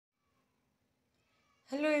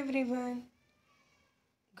Hello everyone.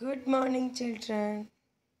 Good morning children.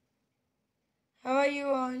 How are you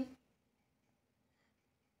all?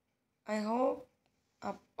 I hope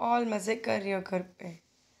आप all मज़े कर रहे हो घर पे.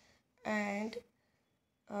 And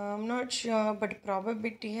I'm not sure but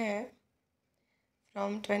probability है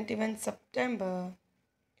from 21 September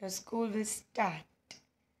your school will start.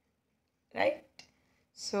 Right?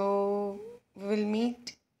 So we will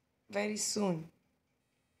meet very soon.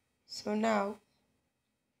 So now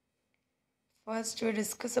first we'll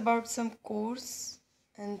discuss about some course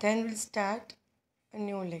and then we'll start a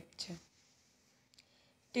new lecture.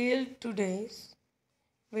 Till today's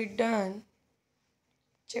we done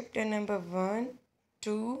chapter number 1,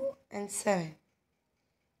 2, and 7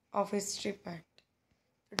 of history part.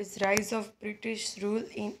 It is rise of British rule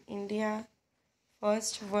in India,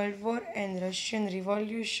 First World War and Russian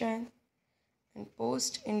Revolution, and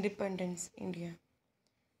post-independence India.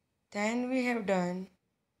 Then we have done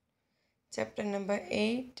chapter number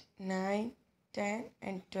 8, 9, 10,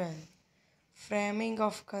 and 12. Framing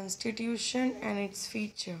of Constitution and its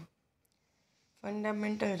feature.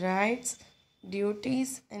 Fundamental rights,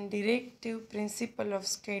 duties, and directive principle of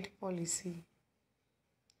state policy.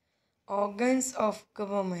 Organs of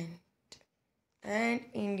government and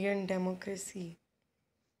Indian democracy.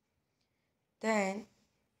 Then,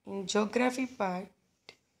 in geography part,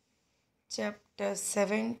 chapter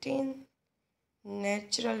 17,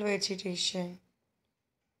 natural vegetation.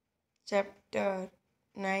 Chapter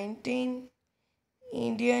 19,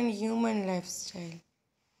 Indian human lifestyle.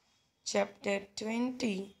 Chapter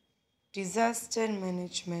 20, disaster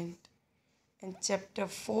management. And chapter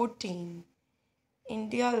 14,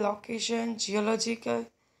 India location, geological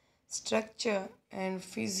structure and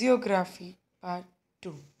physiography part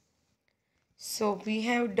 2. So we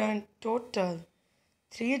have done total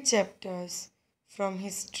 3 chapters from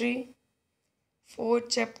history, 4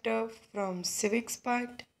 chapters from civics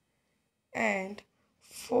part and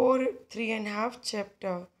 4 3.5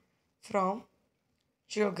 chapter from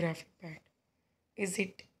geography part. Is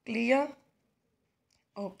it clear?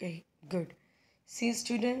 Okay, good. See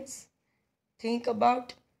students, think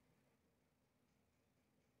about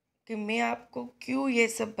कि मैं आपको क्यों ये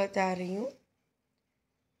सब बता रही हूँ.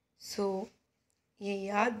 सो ये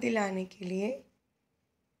याद दिलाने के लिए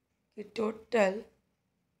कि टोटल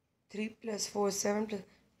 3+4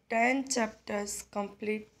 7+10 चैप्टर्स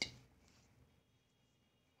कंप्लीट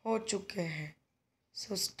हो चुके हैं.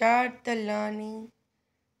 So start the learning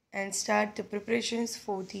and start the preparations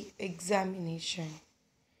for the examination,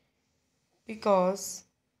 because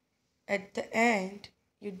at the end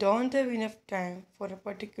you don't have enough time for a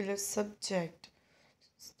particular subject.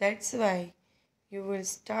 That's why you will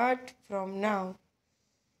start from now.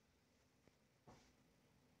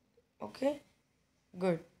 Okay,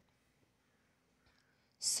 good.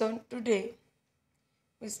 So today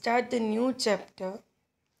we start the new chapter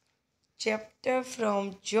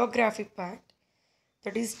from geography part,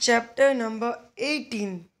 that is chapter number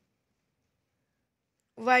 18,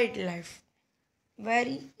 wildlife.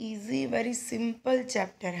 Very easy, very simple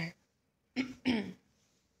chapter है.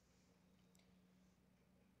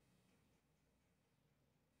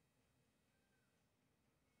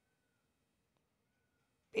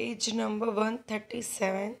 Page number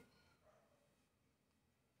 137.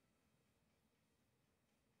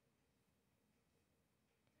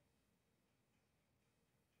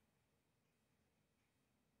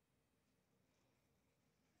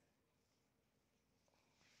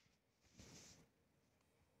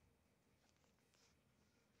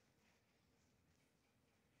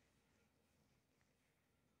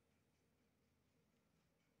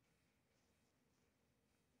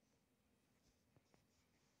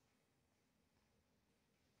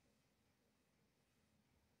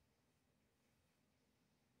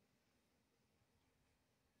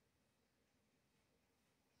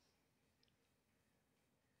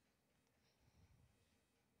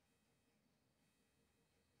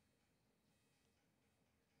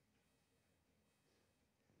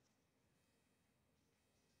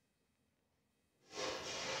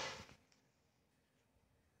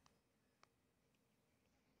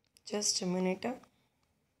 Just a minute.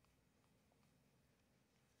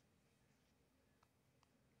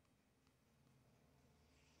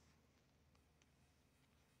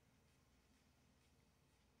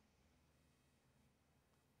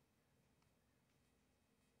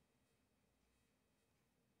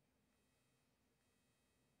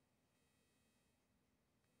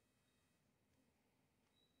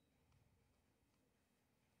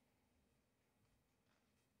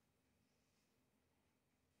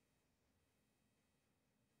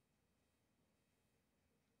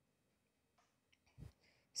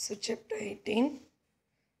 So chapter 18,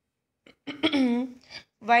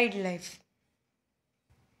 wildlife.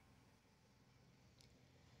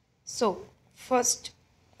 So first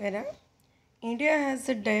para, India has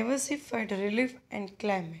a diversified relief and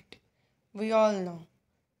climate. We all know.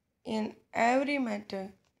 In every matter,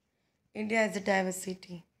 India has a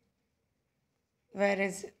diversity.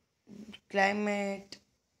 Whereas climate,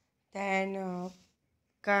 then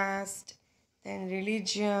caste, then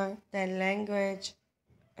religion, then language,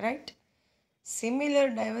 right? Similar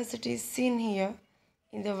diversity is seen here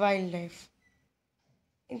in the wildlife.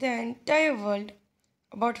 In the entire world,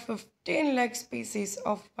 about 15 lakh species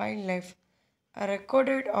of wildlife are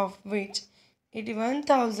recorded, of which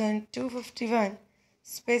 81,251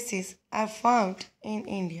 species are found in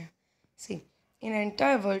India. See, in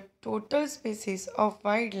entire world, total species of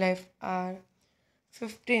wildlife are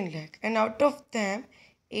 15 lakh, and out of them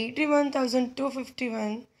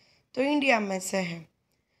 81,251 तो India में से है.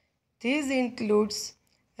 This includes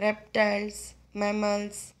reptiles,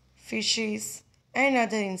 mammals, fishes, and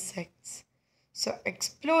other insects. So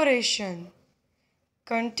exploration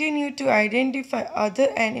continue to identify other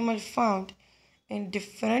animals found in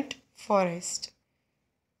different forests.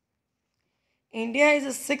 India is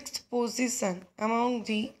the sixth position among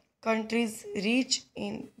the countries rich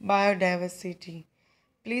in biodiversity.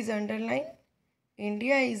 Please underline,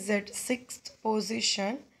 India is at sixth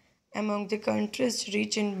position among the countries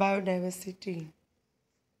rich in biodiversity.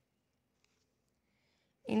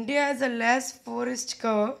 India has a less forest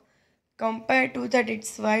cover compared to that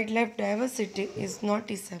its wildlife diversity is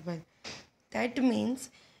noticeable. That means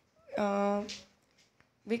uh,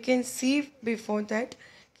 we can see before that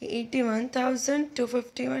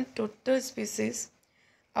 81,251 total species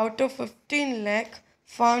out of 15 lakh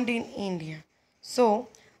found in India. So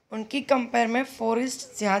उनकी compare में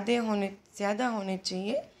forest ज़्यादा होने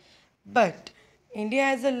चाहिए, but India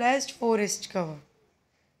has a लेस्ट forest cover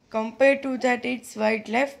compared to that its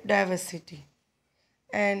wildlife diversity,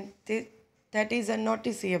 and that is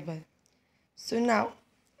unnoticeable. So now,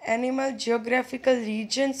 animal geographical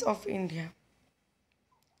regions of India.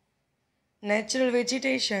 Natural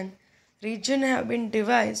vegetation regions have been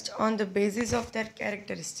devised on the basis of their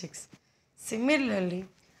characteristics. Similarly,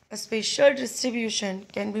 a spatial distribution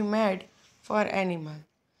can be made for animal.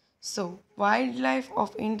 So, wildlife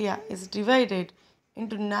of India is divided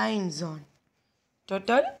into 9 zones.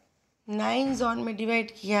 Total 9 zone में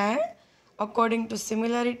divide किया है according to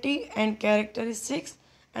similarity and characteristics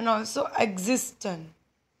and also existence.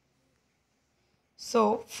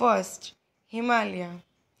 So first Himalaya,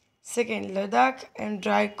 second Ladakh and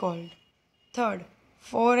dry cold, third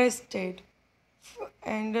forested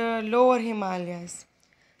and lower Himalayas,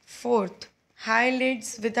 fourth highlands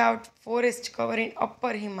without forest cover in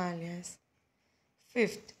upper Himalayas,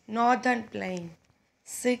 fifth northern plain,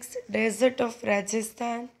 6. Desert of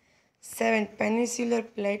Rajasthan, 7. Peninsular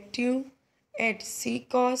Plateau, 8. Sea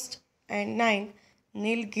coast, and 9.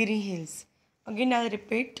 Nilgiri Hills. Again I'll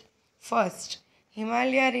repeat. First,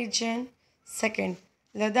 Himalaya region. Second,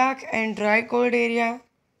 Ladakh and dry cold area.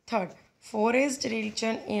 Third, forest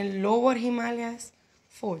region in lower Himalayas.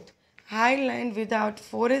 Fourth, highland without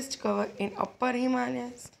forest cover in upper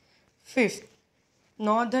Himalayas. Fifth,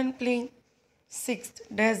 northern plain. Sixth,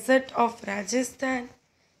 desert of Rajasthan.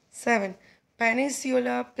 7.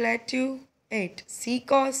 Peninsula Plateau. 8. Sea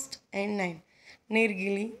coast. And 9.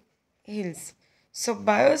 Nilgiri Hills. So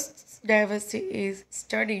biodiversity is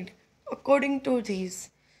studied according to these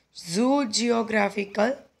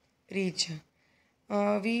zoogeographical region.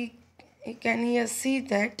 We can here see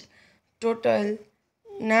that total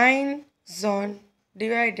 9 zones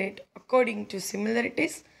divided according to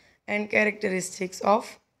similarities and characteristics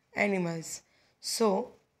of animals. So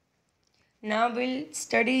now we'll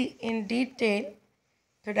study in detail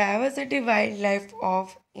the diversity wildlife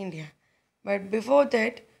of India. But before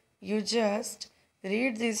that, you just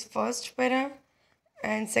read this first para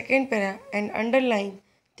and second para and underline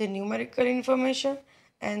the numerical information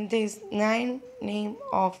and these 9 name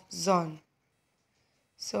of zone.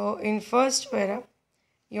 So in first para,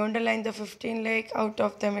 you underline the 15 lakh, out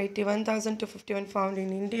of them 81,251 found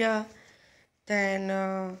in India. Then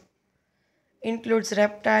includes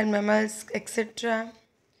reptile, mammals, etc.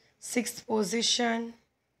 Sixth position.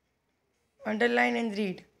 Underline and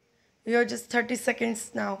read. You have just 30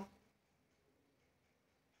 seconds now.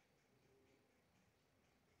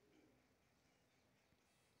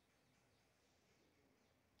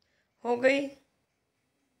 हो गई?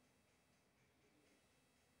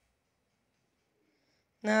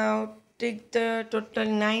 Now take the total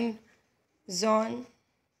 9 zone.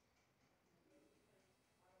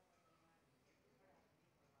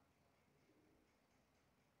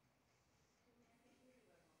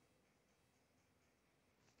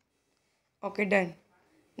 Okay, done.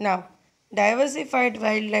 Now, diversified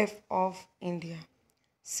wildlife of India.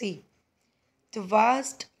 See, the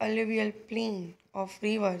vast alluvial plain of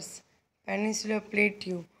rivers, peninsular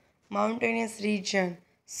plateau, mountainous region,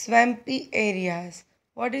 swampy areas.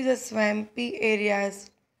 What is a swampy areas?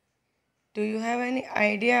 Do you have any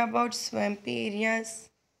idea about swampy areas?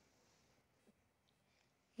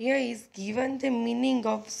 Here is given the meaning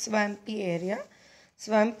of swampy area.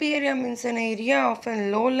 Swampy area means an area of a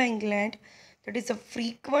low-lying land that is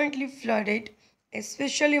frequently flooded,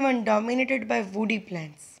 especially when dominated by woody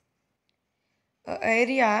plants. An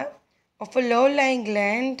area of a low-lying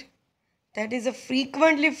land that is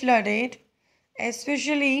frequently flooded,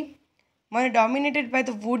 especially when dominated by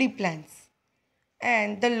the woody plants,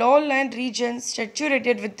 and the lowland regions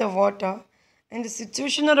saturated with the water, and the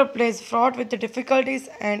situation of a place fraught with the difficulties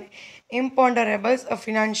and imponderables of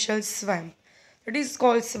financial swamp. It is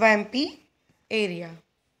called swampy area.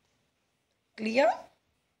 Clear?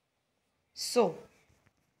 So,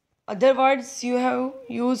 other words you have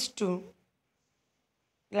used to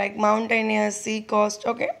like mountainous, sea coast,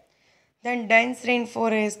 okay? Then dense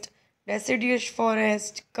rainforest, deciduous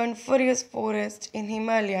forest, coniferous forest in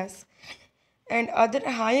Himalayas, and other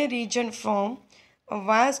higher region form a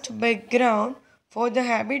vast background for the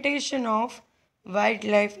habitation of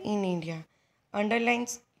wildlife in India.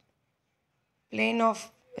 Underlines plain of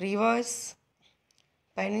rivers,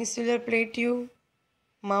 peninsular plateau,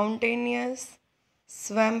 mountainous,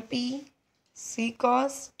 swampy, sea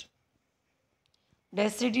coast,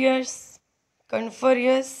 deciduous,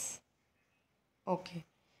 coniferous, okay,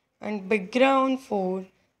 and background for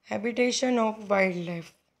habitation of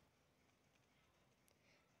wildlife.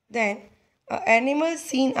 Then, animals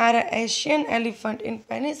seen are an Asian elephant in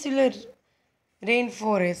peninsular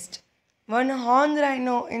rainforest, one horned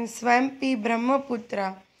rhino in swampy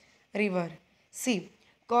Brahmaputra river. सी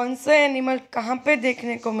कौन से animal कहाँ पे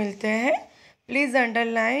देखने को मिलते हैं? Please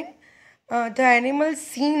underline the animal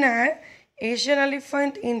scene are Asian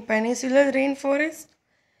elephant in peninsular rain forest,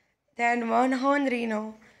 then one horned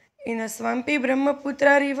rhino in a swampy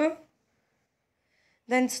Brahmaputra river,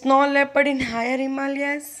 then snow leopard in higher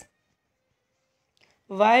Himalayas,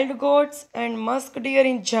 wild goats and musk deer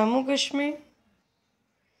in Jammu Kashmir,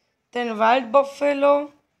 then wild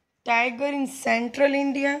buffalo, tiger in central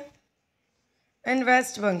India and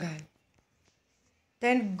West Bengal,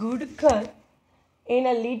 then gudkar in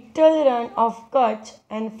a little run of Kutch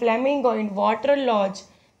and flamingo in water lodge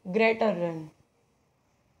greater run.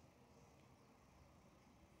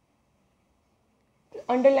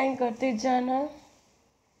 Underline करते जाना.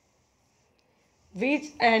 Which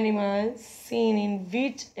animal seen in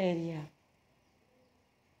which area?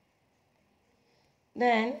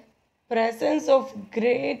 Then presence of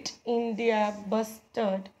great India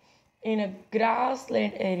bustard in a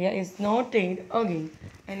grassland area is noted again,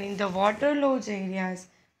 and in the waterlogged areas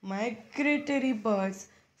migratory birds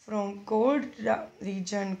from cold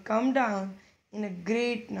region come down in a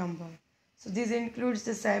great number. So this includes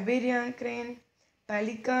the Siberian crane,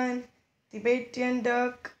 pelican, Tibetan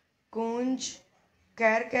duck, conch,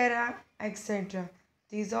 carcara, etc.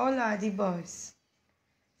 These all are the birds.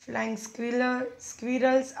 Flying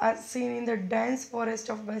squirrels are seen in the dense forest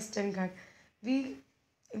of Western Ghats.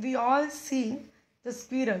 We all see the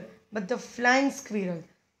squirrel, but the flying squirrel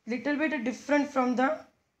little bit different from the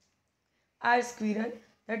our squirrel.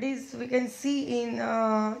 That is, we can see in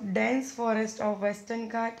dense forest of Western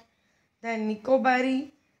Ghats. Then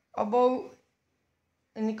Nicobaree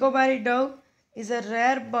dove is a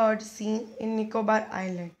rare bird seen in Nicobar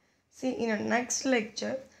Island. See, in our next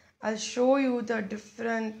lecture, I'll show you the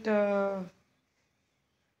different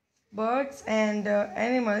birds and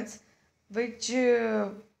animals which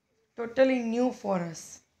totally new for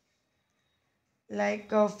us,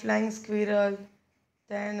 like a flying squirrel,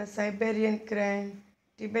 then a Siberian crane,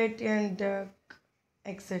 Tibetan duck,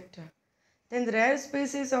 etc. Then rare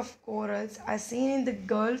species of corals are seen in the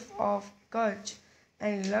Gulf of Kutch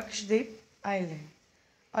and Lakshadweep Island.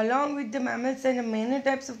 Along with the mammals and many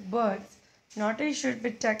types of birds, notice should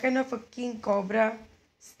be taken of a king cobra,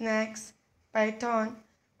 snakes, python,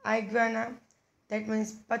 iguana, that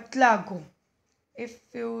means patlago, if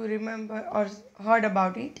you remember or heard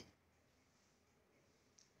about it.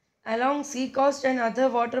 Along sea coast and other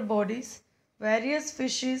water bodies, various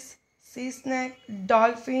fishes, sea snake,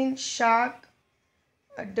 dolphin, shark,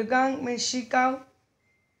 dugong means sea cow,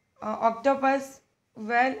 octopus,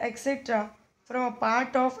 whale, etc. from a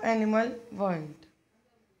part of animal world.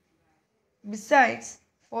 Besides,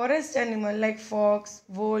 forest animals like fox,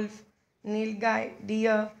 wolf, nilgai,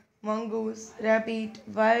 deer, mongoose, rabbit,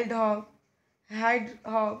 wild hog,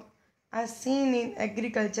 hedgehog are seen in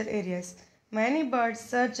agriculture areas. Many birds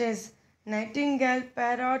such as nightingale,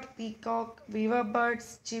 parrot, peacock, weaver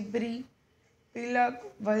birds, chibri, pilak,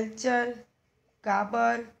 vulture,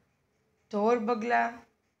 gabber, torbagla,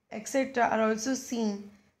 etc. are also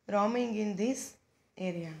seen roaming in this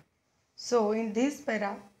area. So in these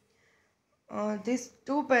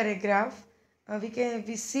two paragraph,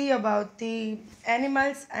 we see about the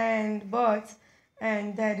animals and birds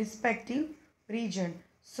and their respective region.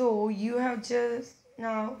 So you have just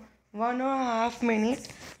now 1.5 minutes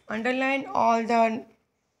underline all the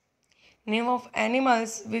name of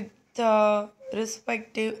animals with the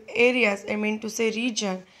respective areas, I mean to say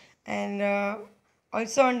region, and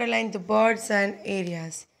also underline the birds and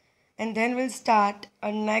areas, and then we'll start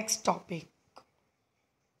our next topic.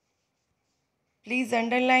 Please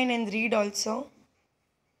underline and read also.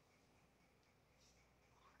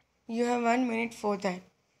 You have 1 minute for that.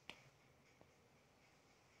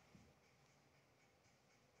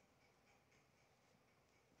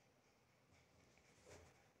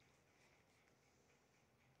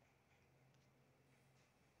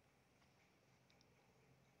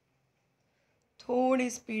 थोड़ी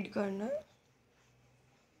speed करना.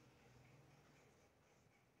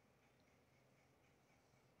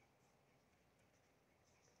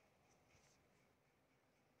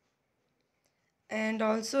 And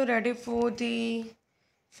also ready for the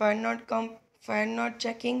fire not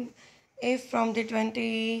checking. If from the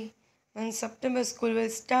 21 September school will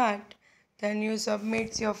start, then you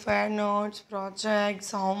submit your fire notes,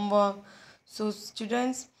 projects, homework. So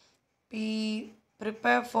students, be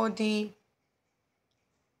prepare for the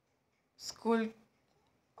school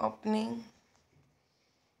opening.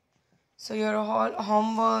 So your whole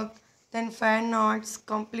homework, then fire notes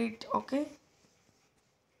complete, okay?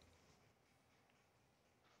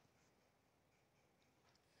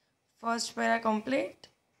 First para complete.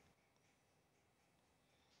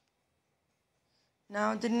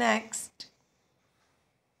 Now the next.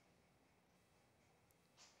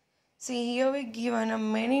 See, here we given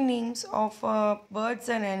many names of birds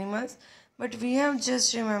and animals, but we have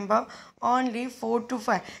just remember only 4 to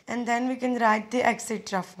 5, and then we can write the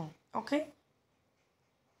etc. form. Okay.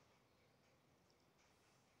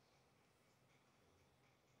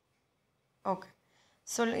 Okay.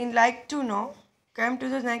 So in like to know, come to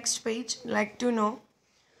the next page. Like to know.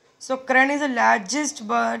 So crane is the largest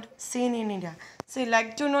bird seen in India. So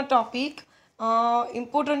like to know topic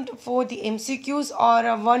important for the MCQs or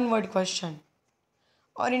a one word question,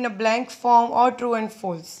 or in a blank form or true and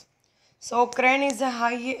false. So crane is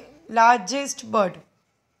the largest bird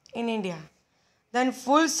in India. Then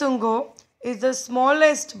full sungo is the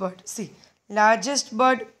smallest bird. See, largest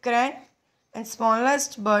bird crane and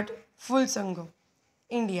smallest bird full sungo,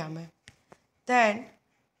 India mein. Then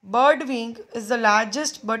bird wing is the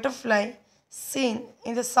largest butterfly seen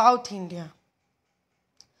in the South India.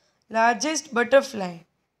 Largest butterfly,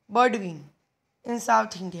 bird wing in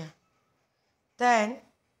South India. Then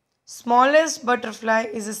smallest butterfly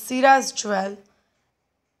is a cirrus jewel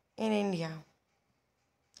in India.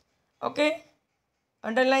 Okay?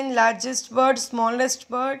 Underline largest bird, smallest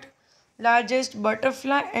bird, largest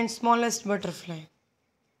butterfly and smallest butterfly.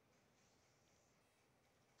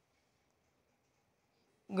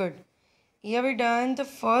 Good. Here we done the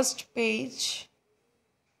first page.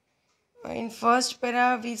 In first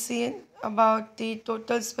para we see about the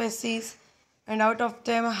total species and out of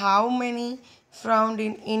them how many found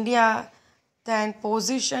in India, then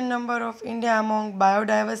position number of India among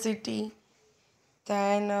biodiversity,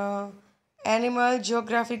 then animal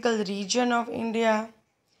geographical region of India,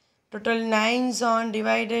 total 9 zone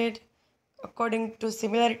divided according to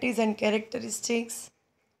similarities and characteristics,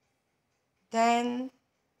 then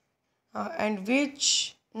and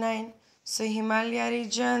which 9? So Himalaya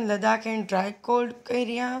region, Ladakh and dry cold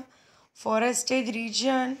area, forested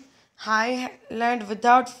region, high land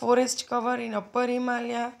without forest cover in upper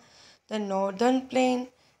Himalaya, the northern plain,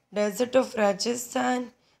 desert of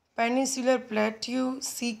Rajasthan, peninsular plateau,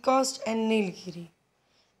 sea coast and Nilgiri.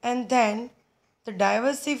 And then the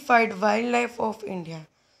diversified wildlife of India.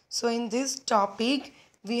 So in this topic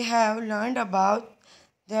we have learned about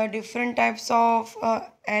the different types of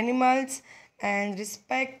animals and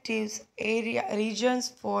respective area regions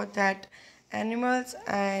for that animals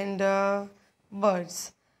and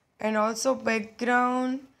birds, and also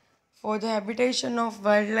background for the habitation of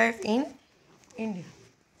wildlife in India.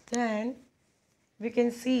 Then we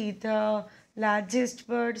can see the largest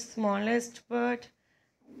bird, smallest bird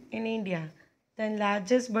in India, then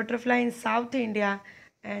largest butterfly in South India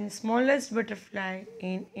and smallest butterfly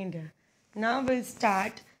in India. Now we'll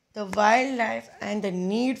start the wildlife and the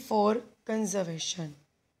need for conservation.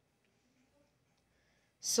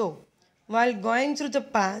 So, while going through the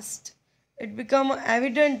past, it became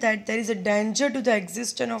evident that there is a danger to the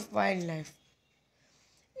existence of wildlife.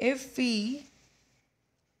 If we,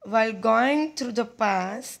 while going through the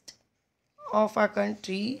past of our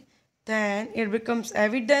country, then it becomes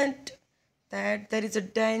evident that there is a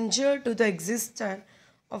danger to the existence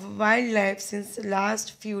of wildlife since the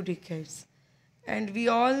last few decades. And we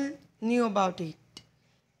all knew about it.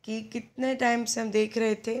 कि कितने time से हम देख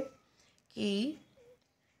रहे थे कि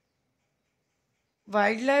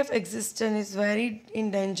wildlife existence is very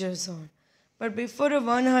in danger zone. But before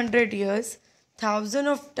 100 years, thousands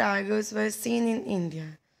of tigers were seen in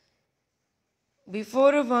India.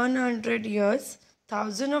 Before 100 years,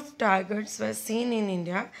 thousands of tigers were seen in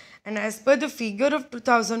India, and as per the figure of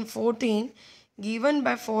 2014 given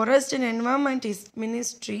by Forest and Environment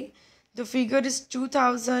Ministry, the figure is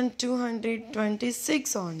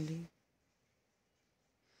 2226 only.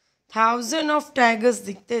 Thousands of tigers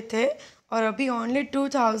दिखते थे और अभी only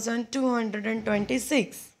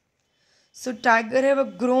 2226. So tigers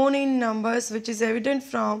have grown in numbers, which is evident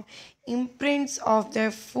from imprints of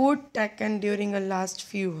their food taken during the last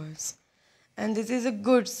few years. And this is a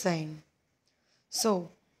good sign. So,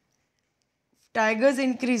 tigers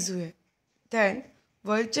increase हुए. Then,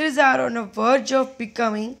 vultures are on a verge of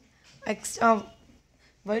becoming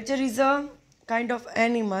vulture is a kind of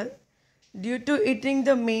animal due to eating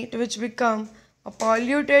the meat which become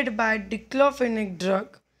polluted by diclofenac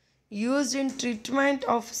drug used in treatment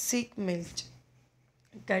of sick milk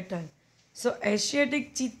cattle. So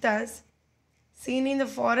Asiatic cheetahs seen in the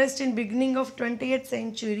forest in beginning of 20th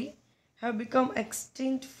century have become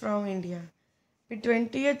extinct from India. फिर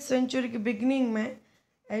 20th century के beginning में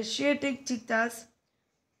Asiatic cheetahs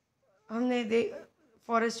हमने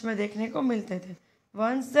forest में देखने को मिलते थे.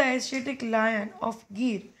 Once the Asiatic lion of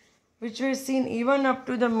Gir, which were seen even up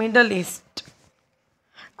to the Middle East,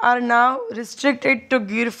 are now restricted to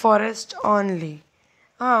Gir forest only.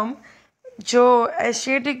 हम जो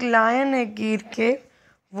एशियाटिक लायन है गिर के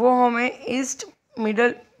वो हमें ईस्ट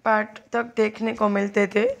मिडल पार्ट तक देखने को मिलते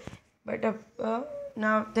थे, बट अब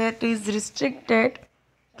now that is restricted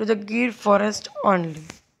to the गिर forest only.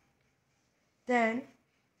 Then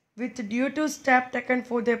with due to step taken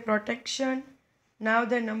for their protection, now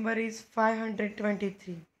the number is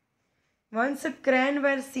 523. Once a crane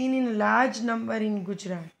were seen in large number in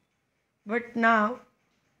Gujarat, but now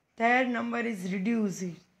their number is reduced.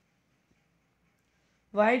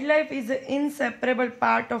 Wildlife is an inseparable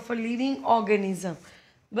part of a living organism,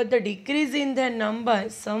 but the decrease in their number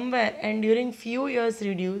somewhere and during few years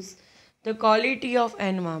reduce the quality of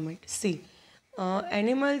environment. See,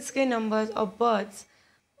 animals के numbers of birds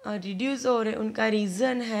reduce हो रहे, उनका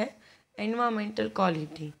reason है environmental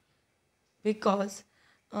quality, because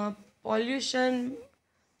pollution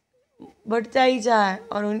बढ़ता ही जाए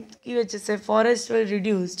और उनकी वजह से forest will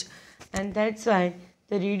reduced and that's why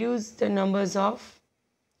they reduce the numbers of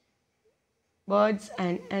birds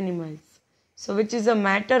and animals, so which is a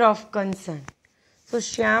matter of concern. So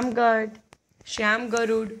Shyam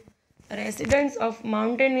Garud, residents of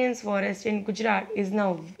mountainous forest in Gujarat, is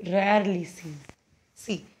now rarely seen.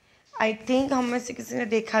 See, I think हम में से किसी ने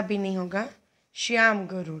देखा भी नहीं होगा Shyam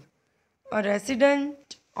Garuda, a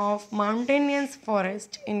resident of mountainous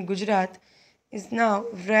forest in Gujarat is now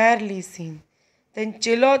rarely seen. Then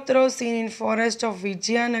Chilotro, seen in forest of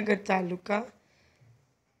Vijayanagar Taluka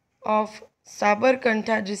of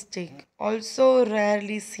Sabarkantha district, also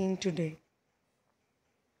rarely seen today.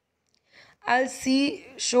 I'll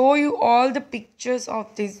show you all the pictures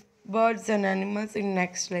of these birds and animals in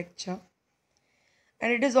next lecture.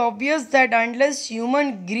 And it is obvious that unless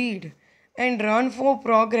human greed and run for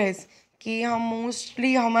progress, कि हम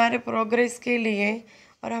mostly हमारे progress के लिए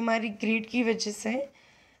और हमारी grid की वजह से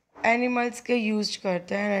एनिमल्स के यूज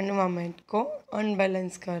करते हैं, एनवायरनमेंट को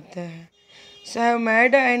अनबैलेंस करते हैं. So I have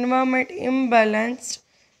made an environment imbalanced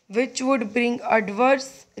which would bring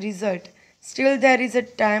adverse result. Still there is a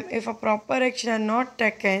time, if a proper action are not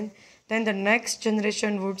taken, then the next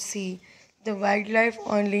generation would see the wildlife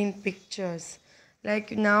only in pictures.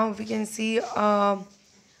 Like now we can see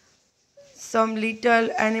some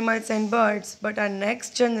little animals and birds, but our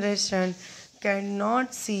next generation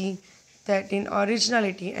cannot see that in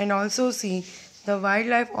originality and also see the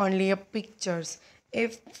wildlife only in pictures.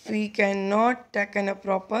 If we cannot take a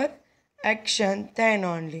proper action, then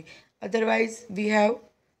only. Otherwise we have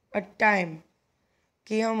a time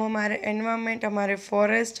कि हम हमारे environment, हमारे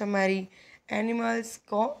forest, हमारी animals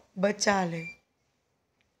को बचा लें.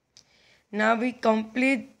 Now we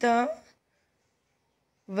complete the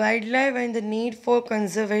wildlife and the need for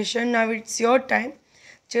conservation. Now it's your time.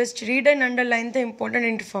 Just read and underline the important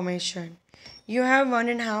information. You have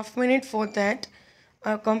 1.5 minutes for that.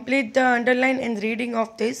 Complete the underline and reading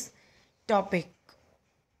of this topic.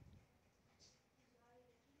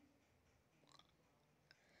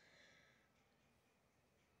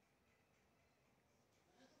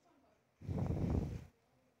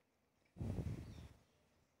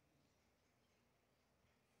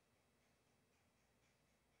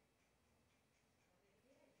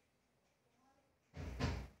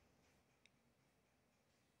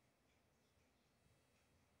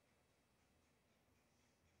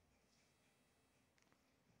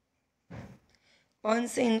 कौन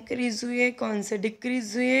से increase हुए कौन से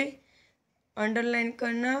decrease हुए underline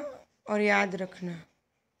करना और याद रखना.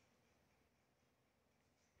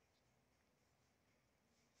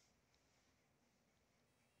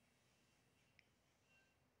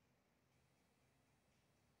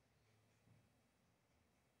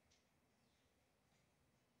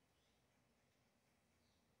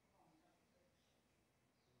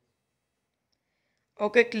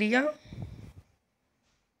 Okay, clear?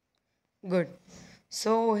 Good.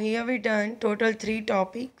 So here we done total 3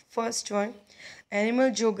 topic. First one,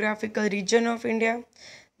 animal geographical region of India,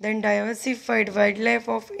 then diversified wildlife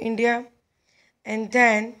of India, and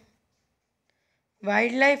then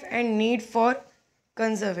wildlife and need for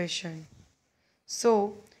conservation. So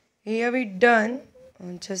here we done.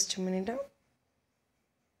 Just a minute.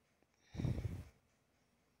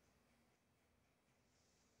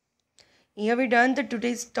 Here we done the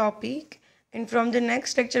today's topic, and from the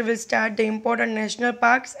next lecture we'll start the important national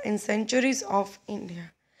parks and sanctuaries of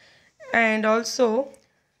India. And also,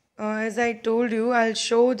 as I told you, I'll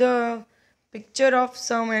show the picture of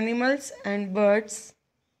some animals and birds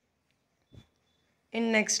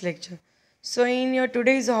in next lecture. So in your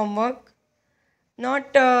today's homework,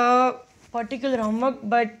 not particular homework,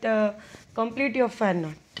 but complete your fan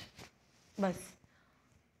note. Bas.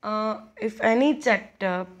 If any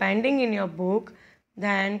chapter pending in your book,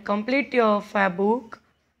 then complete your fab book,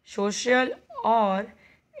 social, or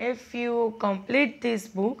if you complete this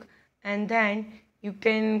book and then you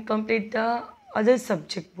can complete the other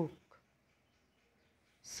subject book.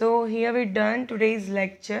 So here we done today's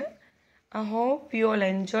lecture. I hope you all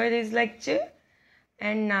enjoy this lecture.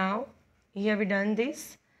 And now here we done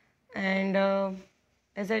this. And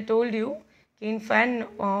as I told you, in fan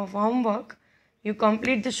of homework, you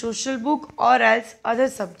complete the social book or else other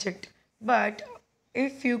subject. But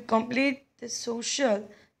if you complete the social,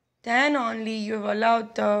 then only you have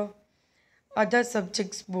allowed the other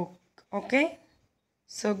subjects book. Okay?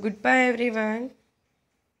 So goodbye everyone.